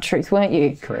accepting the untruth, weren't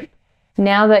you? Correct.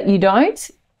 Now that you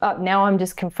don't, now I'm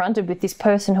just confronted with this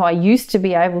person who I used to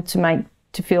be able to make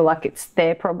to feel like it's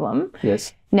their problem.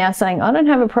 Now saying, I don't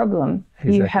have a problem.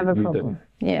 You have a problem.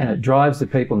 And it drives the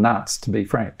people nuts, to be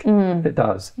frank. It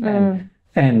does.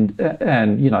 And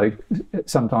you know, it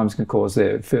sometimes can cause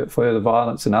their further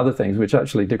violence and other things, which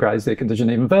actually degrades their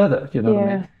condition even further. You know what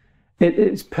I mean?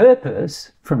 its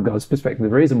purpose, from God's perspective,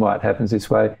 the reason why it happens this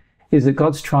way is that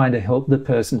God's trying to help the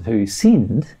person who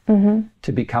sinned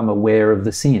to become aware of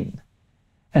the sin.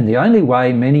 And the only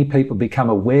way many people become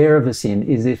aware of a sin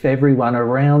is if everyone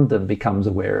around them becomes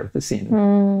aware of the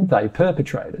sin they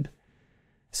perpetrated.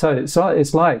 So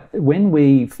it's like when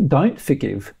we don't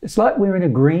forgive, it's like we're in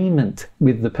agreement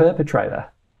with the perpetrator.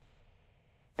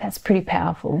 That's pretty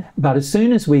powerful. But as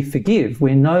soon as we forgive,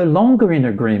 we're no longer in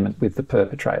agreement with the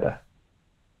perpetrator,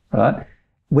 right?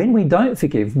 When we don't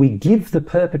forgive, we give the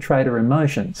perpetrator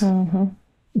emotions.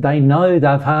 They know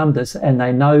they've harmed us and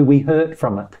they know we hurt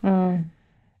from it.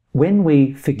 When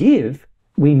we forgive,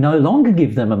 we no longer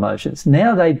give them emotions.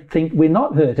 Now they think we're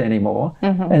not hurt anymore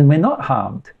and we're not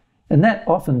harmed. And that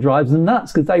often drives them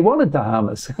nuts because they wanted to harm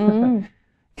us.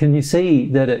 Can you see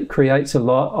that it creates a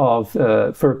lot of,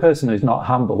 for a person who's not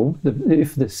humble,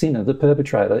 if the sinner, the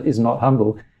perpetrator, is not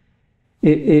humble,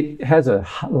 it has a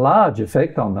large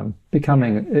effect on them,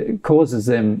 it causes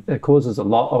a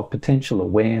lot of potential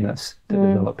awareness to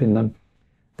develop in them.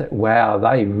 That, wow,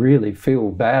 they really feel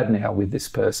bad now with this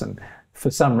person for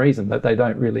some reason that they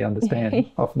don't really understand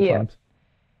oftentimes.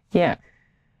 Yeah.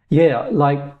 Yeah,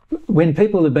 like when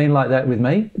people have been like that with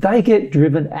me, they get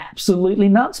driven absolutely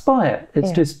nuts by it.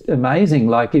 It's just amazing.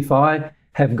 Like if I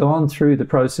have gone through the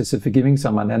process of forgiving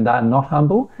someone and they're not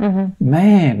humble,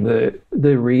 man,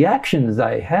 the reactions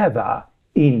they have are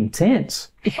intense.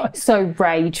 So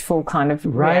rageful kind of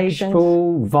reactions.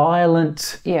 Rageful,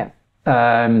 violent. Yeah.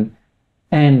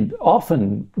 And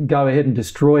often go ahead and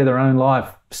destroy their own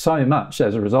life so much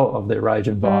as a result of their rage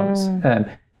and violence.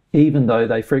 Even though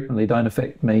they frequently don't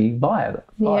affect me by it,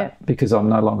 because I'm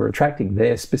no longer attracting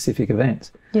their specific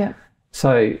events. Yeah.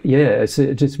 So, yeah, it's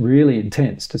just really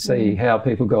intense to see how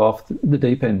people go off the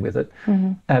deep end with it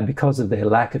because of their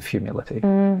lack of humility.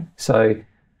 But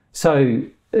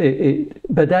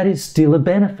that is still a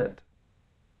benefit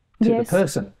to the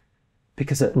person,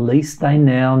 because at least they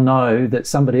now know that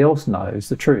somebody else knows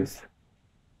the truth.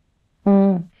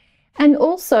 And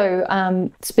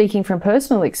also, speaking from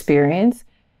personal experience,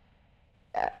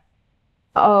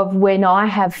 of when I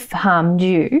have harmed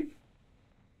you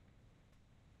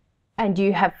and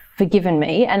you have forgiven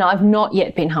me and I've not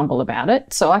yet been humble about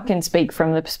it. So I can speak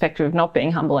from the perspective of not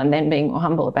being humble and then being more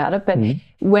humble about it. But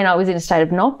when I was in a state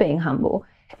of not being humble,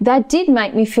 that did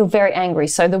make me feel very angry.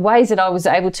 So the ways that I was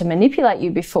able to manipulate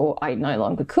you before, I no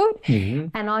longer could.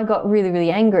 And I got really,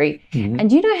 really angry. And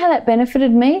do you know how that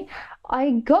benefited me?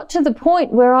 I got to the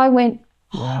point where I went,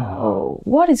 oh,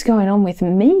 what is going on with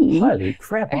me? Holy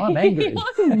crap, I'm angry.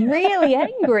 I'm really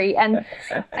angry. And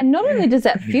not only does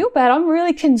that feel bad, I'm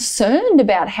really concerned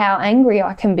about how angry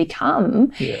I can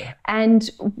become. And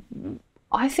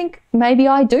I think maybe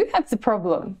I do have the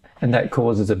problem. And that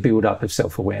causes a build-up of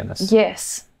self-awareness.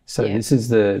 Yes. So this is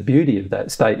the beauty of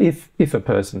that state. If a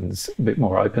person's a bit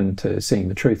more open to seeing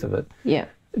the truth of it,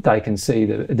 they can see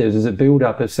that there's a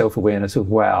build-up of self-awareness of,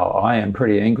 wow, I am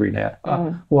pretty angry now.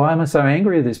 Why am I so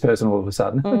angry at this person all of a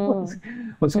sudden?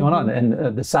 What's going on?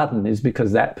 And the sudden is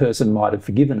because that person might have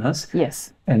forgiven us.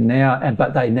 Yes.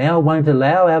 But they now won't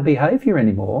allow our behaviour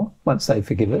anymore once they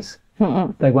forgive us.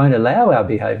 They won't allow our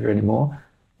behaviour anymore.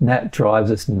 And that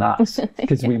drives us nuts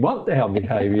because we want our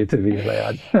behaviour to be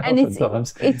allowed. And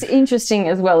it's interesting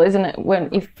as well, isn't it,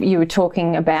 if you were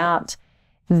talking about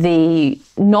the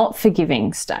not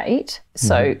forgiving state.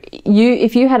 So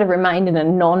if you had remained in a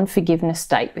non-forgiveness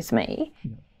state with me,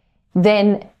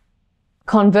 then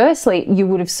conversely, you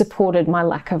would have supported my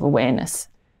lack of awareness.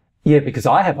 Yeah, because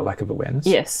I have a lack of awareness.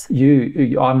 Yes.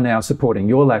 I'm now supporting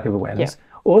your lack of awareness.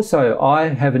 Also, I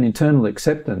have an internal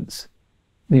acceptance.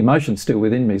 The emotion's still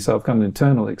within me, so I've got an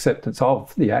internal acceptance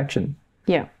of the action.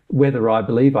 Yeah. Whether I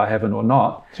believe I haven't or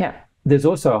not. Yeah. There's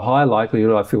also a high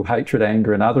likelihood I feel hatred,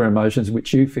 anger and other emotions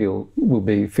which you feel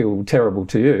feel terrible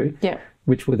to you,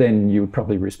 which you would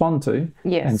probably respond to,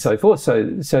 and so forth.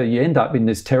 So you end up in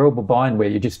this terrible bind where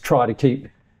you just try to keep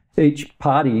each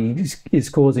party is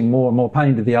causing more and more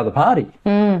pain to the other party.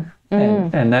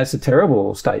 And that's a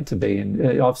terrible state to be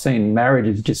in. I've seen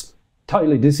marriages just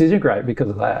totally disintegrate because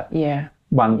of that. Yeah.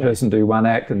 One person do one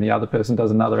act and the other person does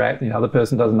another act and the other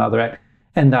person does another act.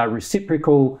 And they're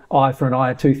reciprocal, eye for an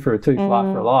eye, tooth for a tooth,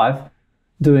 life for a life,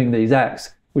 doing these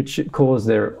acts, which cause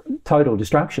their total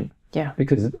destruction. Yeah.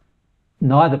 Because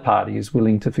neither party is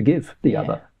willing to forgive the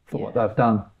other for what they've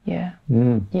done. Yeah.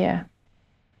 Yeah.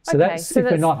 So that's if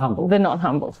we're not humble. They're not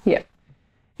humble. Yeah.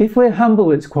 If we're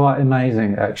humble, it's quite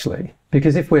amazing, actually.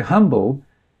 Because if we're humble,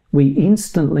 we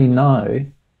instantly know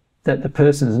that the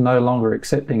person is no longer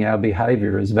accepting our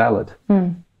behaviour as valid.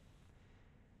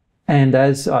 And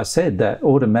as I said, that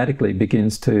automatically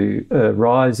begins to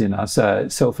rise in us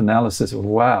self-analysis of,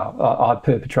 wow, I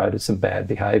perpetrated some bad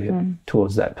behaviour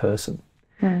towards that person.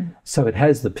 So it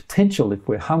has the potential, if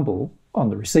we're humble on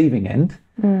the receiving end,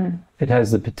 it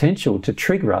has the potential to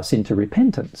trigger us into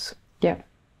repentance. Yeah.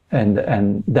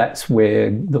 And that's where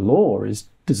the law is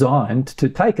designed to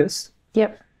take us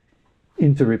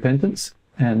into repentance.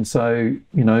 And so,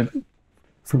 you know,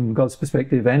 from God's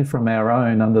perspective and from our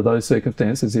own, under those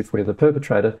circumstances, if we're the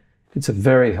perpetrator, it's a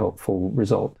very helpful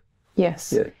result.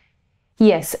 Yes. Yeah.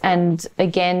 Yes. And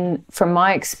again, from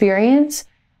my experience,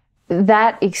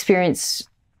 that experience,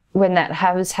 when that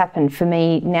has happened for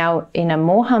me now in a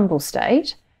more humble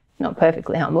state, not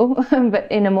perfectly humble,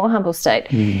 but in a more humble state,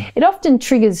 it often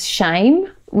triggers shame,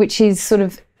 which is sort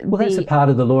of that's a part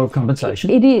of the law of compensation.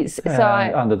 It is.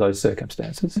 So under those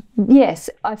circumstances. Yes,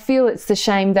 I feel it's the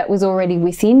shame that was already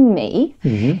within me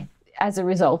as a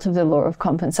result of the law of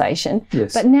compensation.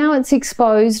 Yes. But now it's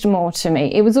exposed more to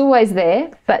me. It was always there,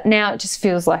 but now it just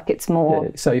feels like it's more.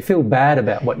 Yeah. So you feel bad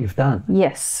about what you've done.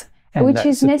 Yes. And which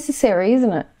is necessary,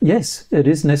 isn't it? Yes, it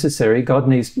is necessary. God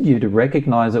needs you to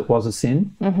recognise it was a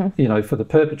sin. You know, for the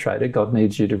perpetrator, God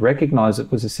needs you to recognise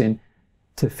it was a sin,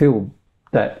 to feel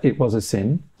that it was a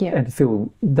sin, and to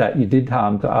feel that you did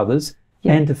harm to others,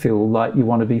 and to feel like you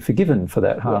want to be forgiven for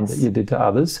that harm that you did to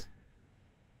others.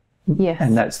 Yes.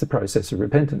 And that's the process of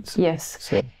repentance. Yes.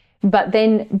 So, but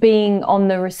then being on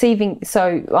the receiving,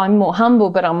 so I'm more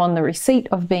humble, but I'm on the receipt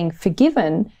of being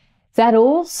forgiven. That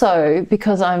also,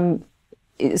 because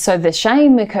so the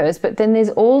shame occurs, but then there's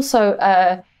also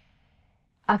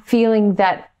a feeling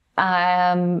that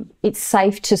it's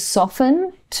safe to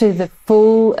soften to the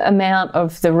full amount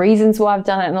of the reasons why I've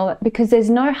done it and all that, because there's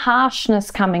no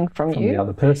harshness coming from you. the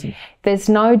other person. There's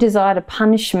no desire to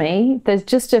punish me. There's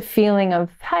just a feeling of,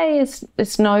 hey,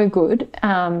 it's no good.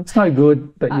 It's no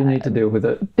good, but you need to deal with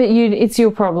it. But it's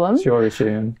your problem. It's your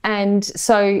issue. And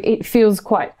so it feels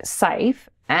quite safe,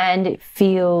 and it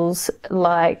feels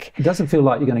like... It doesn't feel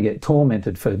like you're going to get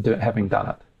tormented for having done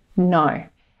it. No.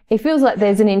 It feels like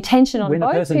there's an intention on when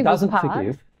both people's people's doesn't part.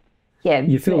 forgive, yeah,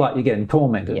 you feel like you're getting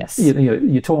tormented. Yes.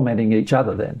 You're tormenting each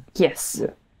other then. Yes.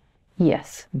 Yeah.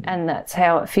 Yes. And that's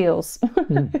how it feels.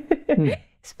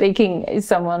 Speaking as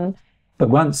someone... But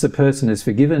once a person is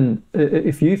forgiven,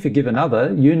 if you forgive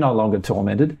another, you're no longer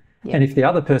tormented. Yeah. And if the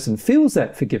other person feels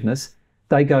that forgiveness,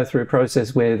 they go through a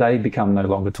process where they become no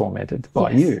longer tormented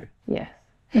by you. Yeah.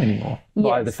 Anymore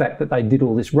by the fact that they did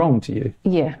all this wrong to you.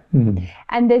 Yeah.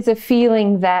 And there's a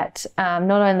feeling that not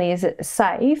only is it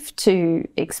safe to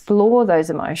explore those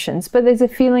emotions, but there's a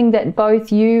feeling that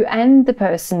both you and the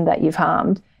person that you've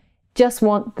harmed just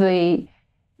want the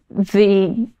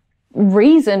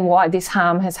reason why this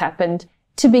harm has happened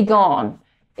to be gone.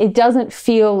 It doesn't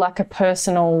feel like a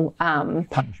personal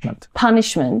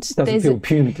punishment. It doesn't feel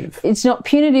punitive. It's not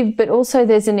punitive, but also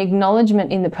there's an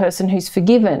acknowledgement in the person who's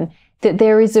forgiven that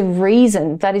there is a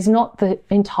reason that is not the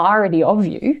entirety of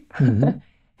you.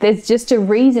 There's just a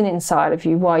reason inside of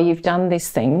you why you've done this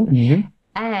thing.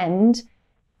 And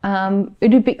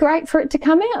it would be great for it to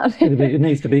come out. It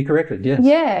needs to be corrected, yes.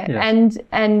 Yeah, yes.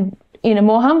 And in a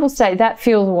more humble state, that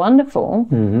feels wonderful.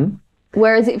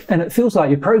 Whereas and it feels like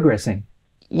you're progressing.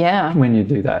 Yeah. When you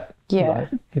do that. Yeah. Like,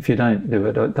 if you don't do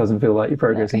it, it doesn't feel like you're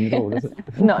progressing at all, does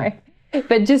it? No.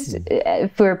 But just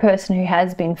for a person who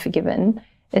has been forgiven,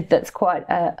 that's quite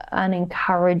an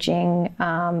encouraging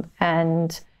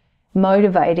and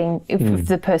motivating if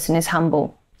the person is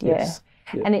humble. Yes.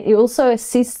 Yeah. And it also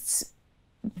assists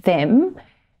them,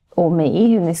 or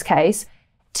me in this case,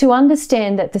 to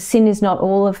understand that the sin is not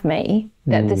all of me,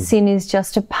 that the sin is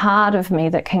just a part of me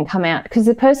that can come out. Because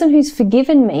the person who's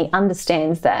forgiven me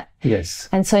understands that. Yes.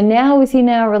 And so now within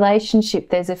our relationship,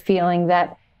 there's a feeling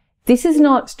that this is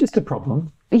not... It's just a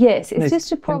problem. Yes, it's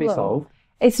just a problem. Can be solved.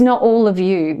 It's not all of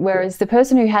you, whereas the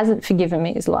person who hasn't forgiven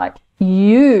me is like,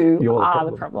 you are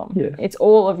the problem. Yeah. It's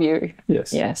all of you.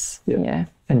 Yes. Yes. Yeah. Yeah.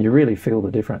 And you really feel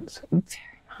the difference.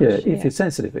 If yeah. you're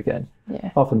sensitive again.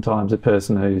 Yeah. Oftentimes a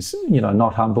person who's,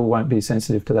 not humble won't be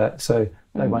sensitive to that, so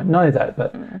they won't know that.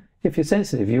 But if you're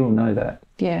sensitive, you'll know that.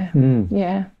 Yeah.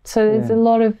 Yeah. So there's a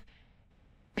lot of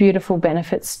beautiful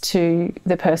benefits to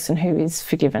the person who is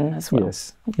forgiven as well.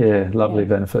 Yes. Yeah, lovely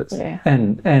benefits. Yeah.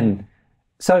 And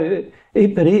so,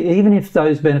 but even if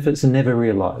those benefits are never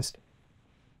realised,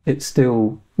 it's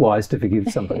still wise to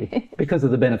forgive somebody because of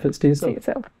the benefits to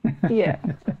yourself. Yeah.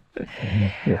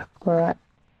 Yeah. All right.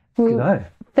 Well,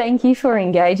 thank you for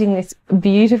engaging this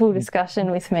beautiful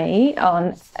discussion with me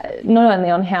on not only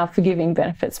on how forgiving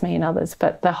benefits me and others,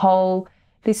 but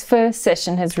this first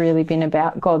session has really been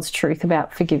about God's truth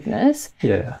about forgiveness,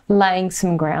 laying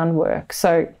some groundwork.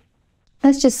 So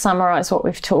let's just summarise what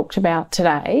we've talked about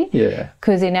today. Yeah.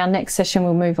 Because in our next session,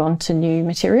 we'll move on to new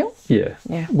material. Yeah.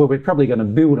 Yeah. Well, we're probably going to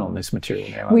build on this material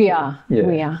now. We are. Yeah.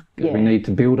 We are. 'Cause Yeah. we need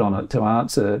to build on it to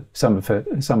answer some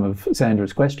of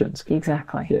Sandra's questions.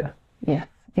 Exactly. Yeah. Yeah,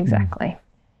 exactly.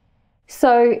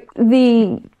 So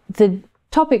the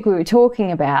topic we were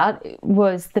talking about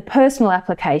was the personal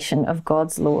application of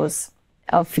God's laws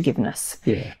of forgiveness.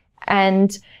 Yeah.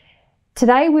 And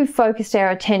today we've focused our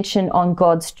attention on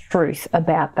God's truth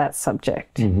about that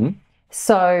subject. Mm-hmm.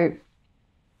 So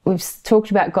we've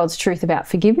talked about God's truth about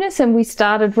forgiveness, and we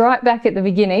started right back at the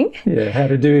beginning. Yeah. How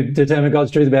to determine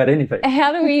God's truth about anything.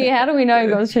 How do we know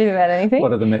God's truth about anything?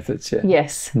 What are the methods? Yeah.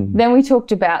 Yes. Then we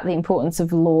talked about the importance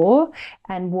of law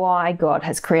and why God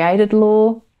has created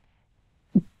law,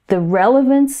 the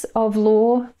relevance of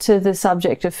law to the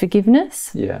subject of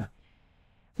forgiveness. Yeah.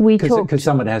 We talked. Because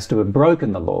someone has to have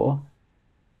broken the law.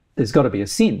 There's got to be a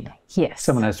sin. Yes.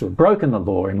 Someone has to have broken the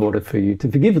law in order for you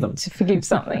to forgive them. To forgive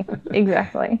something.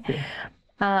 Exactly.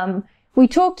 We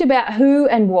talked about who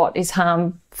and what is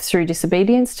harmed through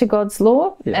disobedience to God's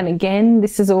law. Yeah. And again,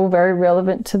 this is all very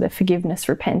relevant to the forgiveness,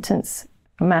 repentance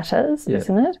matters, Yeah.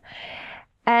 isn't it?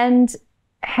 And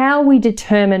how we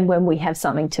determine when we have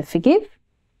something to forgive,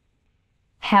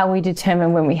 how we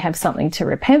determine when we have something to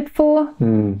repent for.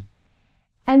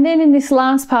 And then in this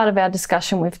last part of our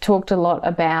discussion, we've talked a lot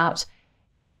about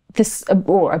this,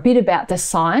 or a bit about the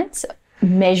science,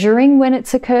 measuring when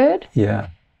it's occurred, Yeah.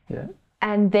 Yeah.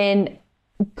 and then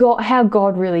how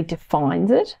God really defines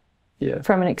it Yeah.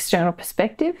 from an external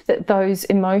perspective, that those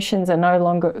emotions are no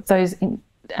longer those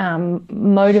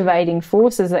motivating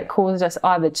forces that caused us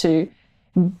either to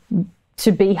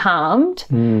be harmed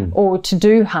or to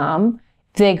do harm.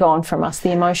 They're gone from us.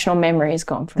 The emotional memory is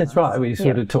gone from us. That's right. We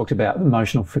sort of talked about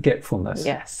emotional forgetfulness.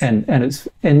 Yes. And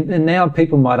now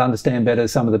people might understand better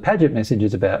some of the Paget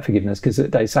messages about forgiveness, because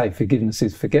they say forgiveness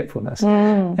is forgetfulness.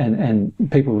 And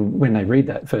people, when they read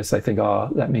that first, they think, oh,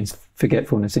 that means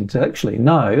forgetfulness intellectually.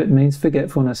 No, it means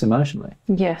forgetfulness emotionally.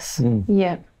 Yes.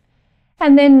 Yeah.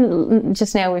 And then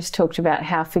just now we've talked about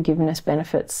how forgiveness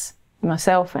benefits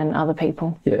myself and other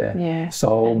people. Yeah. Yeah.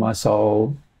 Soul, my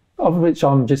soul, of which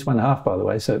I'm just one half, by the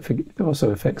way, so it also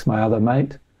affects my other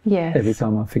mate Yes. every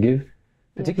time I forgive,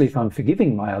 particularly if I'm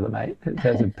forgiving my other mate. It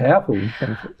has a powerful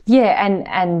benefit. Yeah,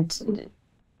 and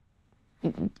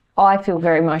I feel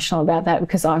very emotional about that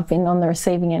because I've been on the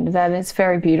receiving end of that, and it's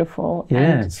very beautiful. Yeah,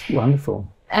 And, it's wonderful.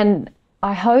 and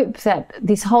I hope that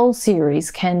this whole series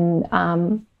can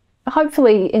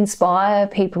hopefully inspire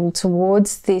people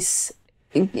towards this.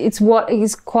 It's what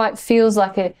is quite feels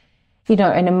like an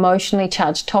emotionally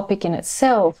charged topic in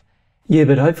itself. Yeah,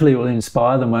 but hopefully it will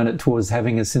inspire them, won't it, towards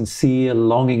having a sincere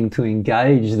longing to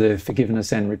engage the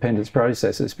forgiveness and repentance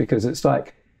processes, because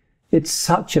it's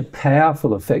such a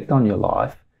powerful effect on your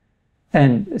life.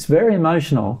 And it's very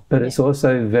emotional, but it's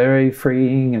also very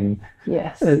freeing, and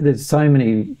Yes. there's so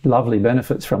many lovely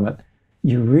benefits from it.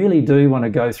 You really do want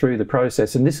to go through the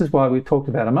process. And this is why we've talked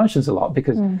about emotions a lot,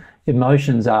 because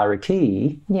emotions are a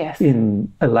key. Yes.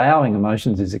 In allowing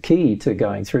emotions is a key to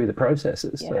going through the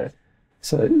processes. Yes.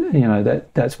 So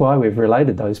that's why we've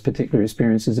related those particular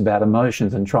experiences about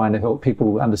emotions and trying to help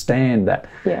people understand that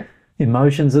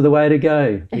emotions are the way to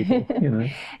go. People,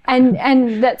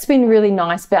 And that's been a really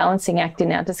nice balancing act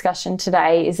in our discussion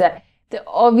today, is that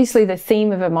obviously the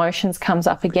theme of emotions comes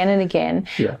up again and again,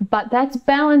 but that's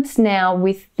balanced now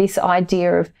with this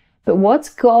idea of, but what's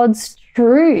God's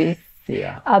truth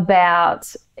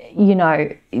about,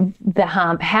 the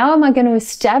harm? How am I going to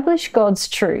establish God's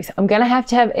truth? I'm going to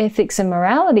have ethics and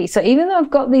morality. So even though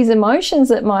I've got these emotions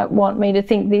that might want me to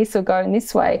think this or go in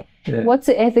this way, what's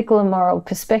the ethical and moral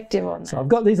perspective on that? So I've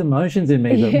got these emotions in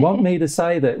me that want me to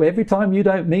say that every time you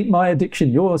don't meet my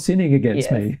addiction, you're sinning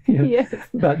against me. Yes.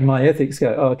 But my ethics go,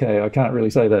 okay, I can't really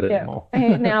say that anymore.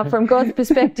 Now, from God's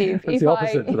perspective, It's the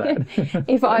opposite to that.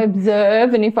 if I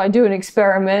observe and if I do an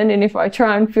experiment and if I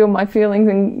try and feel my feelings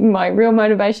and my real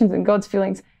motivations and God's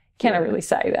feelings, can I really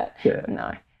say that? Yeah.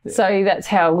 No. Yeah. So that's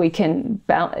how we can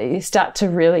start to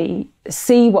really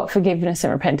see what forgiveness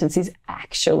and repentance is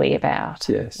actually about.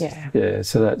 Yes. Yeah.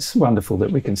 So that's wonderful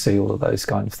that we can see all of those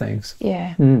kind of things.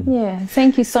 Yeah. Yeah.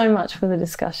 Thank you so much for the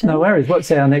discussion. No worries. What's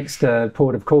our next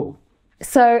port of call?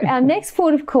 So our next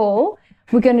port of call,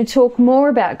 we're going to talk more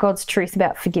about God's truth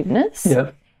about forgiveness.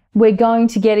 Yeah. We're going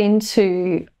to get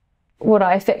into what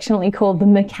I affectionately call the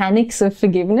mechanics of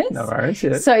forgiveness. No worries,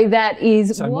 yeah. So that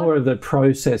is So more of the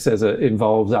process as it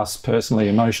involves us personally,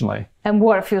 emotionally. And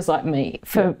what it feels like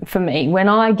for me. When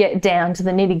I get down to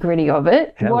the nitty-gritty of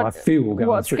it, How I feel going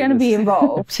what's through going to be this.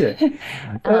 involved. Yeah.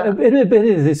 A bit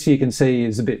of this you can see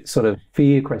is a bit sort of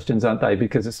fear questions, aren't they?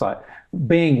 Because it's like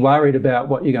being worried about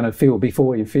what you're going to feel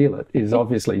before you feel it is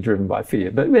obviously driven by fear.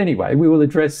 But anyway, we will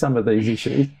address some of these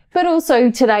issues. But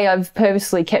also today I've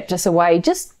purposely kept us away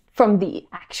just from the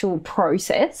actual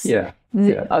process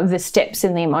of the steps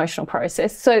in the emotional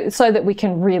process so that we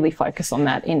can really focus on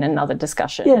that in another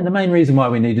discussion. Yeah, and the main reason why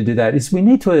we need to do that is we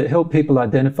need to help people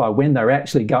identify when they're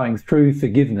actually going through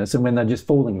forgiveness and when they're just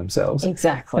fooling themselves.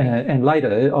 Exactly. And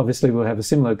later, obviously, we'll have a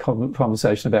similar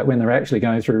conversation about when they're actually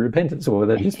going through repentance or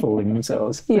they're just fooling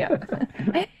themselves. Yeah.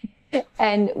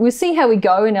 And we'll see how we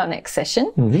go in our next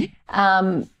session.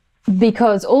 Mm-hmm.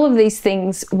 Because all of these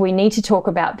things we need to talk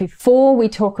about before we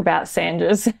talk about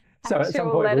Sandra's. So at some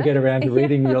point we'll get around to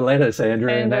reading your letter,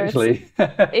 Sandra, and actually...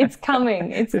 It's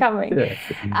coming, it's coming.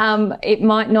 Yeah. It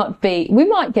might not be... We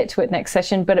might get to it next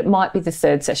session, but it might be the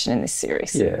third session in this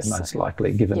series. Yeah, most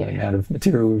likely, given the amount of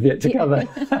material we've yet to cover.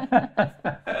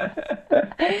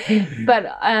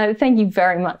 But thank you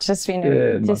very much. It's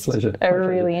been my pleasure. a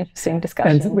really interesting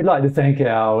discussion. And we'd like to thank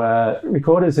our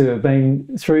recorders who have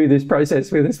been through this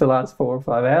process with us for the last 4 or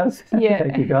 5 hours. Yeah.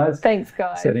 Thank you, guys. Thanks,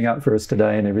 guys. Setting up for us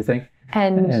today and everything.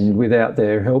 And without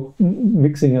their help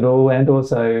mixing it all and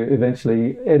also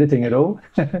eventually editing it all,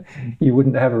 you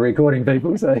wouldn't have a recording,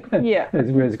 people. So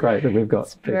it's great that we've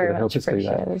got people to help us do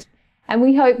that. And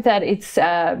we hope that it's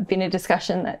been a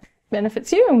discussion that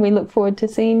benefits you, and we look forward to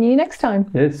seeing you next time.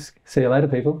 Yes. See you later,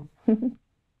 people.